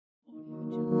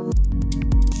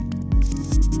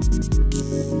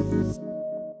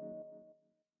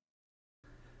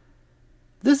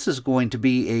This is going to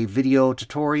be a video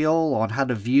tutorial on how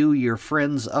to view your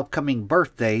friends' upcoming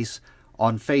birthdays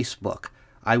on Facebook.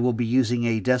 I will be using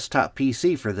a desktop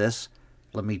PC for this.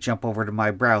 Let me jump over to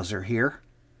my browser here.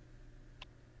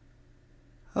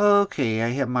 Okay, I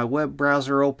have my web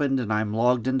browser opened and I'm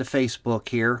logged into Facebook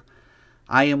here.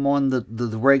 I am on the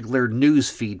regular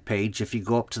Newsfeed page. If you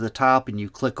go up to the top and you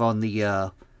click on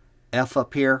the F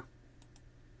up here,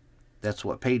 that's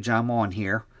what page I'm on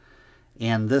here.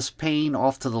 And this pane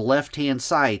off to the left-hand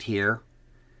side here,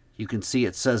 you can see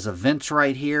it says events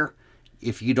right here.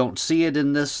 If you don't see it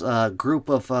in this group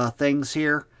of things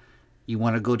here, you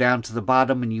want to go down to the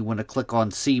bottom and you want to click on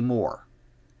See More.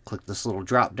 Click this little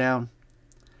drop down,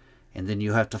 and then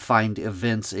you have to find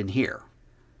events in here.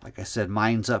 Like I said,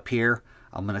 mine's up here.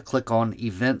 I'm going to click on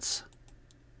Events.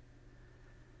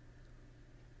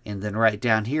 And then right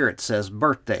down here it says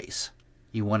Birthdays.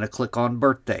 You want to click on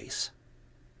Birthdays.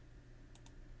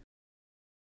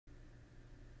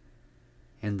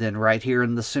 And then right here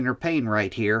in the center pane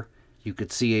right here, you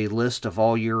could see a list of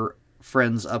all your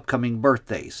friends' upcoming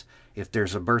birthdays. If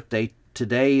there's a birthday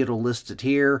today, it'll list it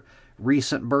here.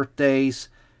 Recent birthdays,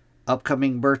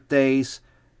 upcoming birthdays,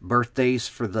 birthdays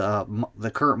for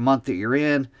the current month that you're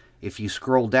in. If you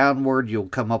scroll downward, you'll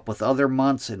come up with other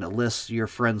months and it lists your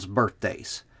friends'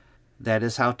 birthdays. That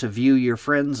is how to view your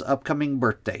friends' upcoming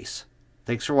birthdays.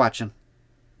 Thanks for watching.